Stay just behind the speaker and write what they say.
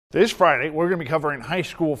This Friday, we're going to be covering high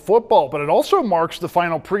school football, but it also marks the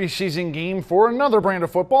final preseason game for another brand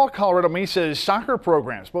of football, Colorado Mesa's soccer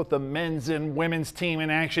programs. Both the men's and women's team in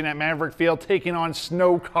action at Maverick Field taking on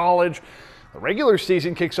Snow College. The regular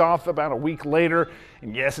season kicks off about a week later,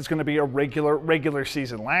 and yes, it's going to be a regular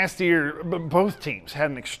season. Last year, both teams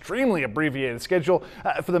had an extremely abbreviated schedule.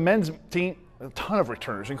 For the men's team, a ton of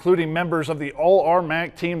returners, including members of the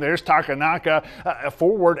All-RMAC team. There's Takanaka,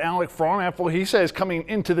 forward Alec Fraunapfel. He says coming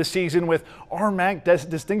into the season with RMAC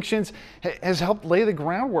distinctions has helped lay the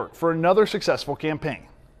groundwork for another successful campaign.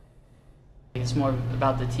 It's more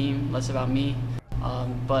about the team, less about me.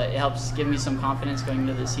 But it helps give me some confidence going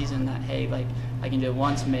into the season that, hey, like I can do it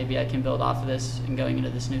once, maybe I can build off of this and going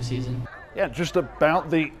into this new season. Yeah, just about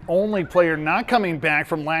the only player not coming back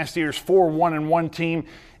from last year's 4-1-1 team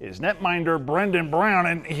is netminder Brendan Brown,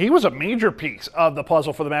 and he was a major piece of the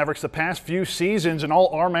puzzle for the Mavericks the past few seasons, an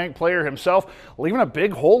All-RMAC player himself, leaving a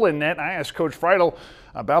big hole in net. I asked Coach Friedel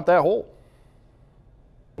about that hole.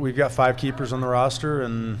 We've got 5 keepers on the roster,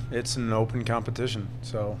 and it's an open competition.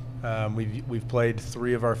 So we've played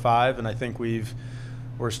 3 of our 5, and I think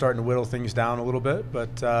we're starting to whittle things down a little bit,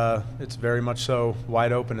 but it's very much so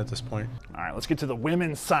wide open at this point. All right, let's get to the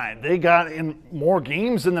women's side. They got in more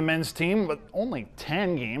games than the men's team, but only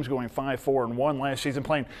 10 games, going 5-4-1 last season,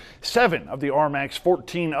 playing 7 of the RMAC's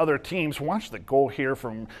 14 other teams. Watch the goal here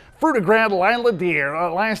from Fruitigrad Lila Deer,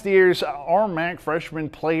 last year's RMAC Freshman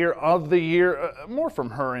Player of the Year. More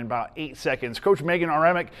from her in about 8 seconds. Coach Megan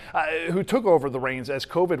Aremic, who took over the reins as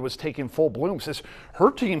COVID was taking full bloom, says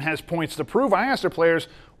her team has points to prove. I asked her players,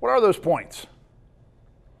 what are those points?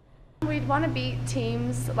 We'd want to beat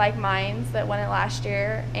teams like Mines that won it last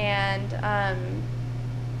year, and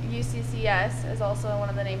UCCS is also one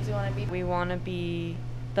of the names we want to beat. We want to be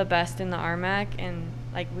the best in the RMAC, and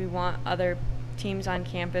we want other teams on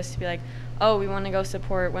campus to be like, oh, we want to go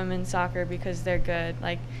support women's soccer because they're good.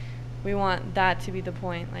 We want that to be the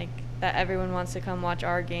point, that everyone wants to come watch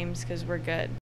our games because we're good.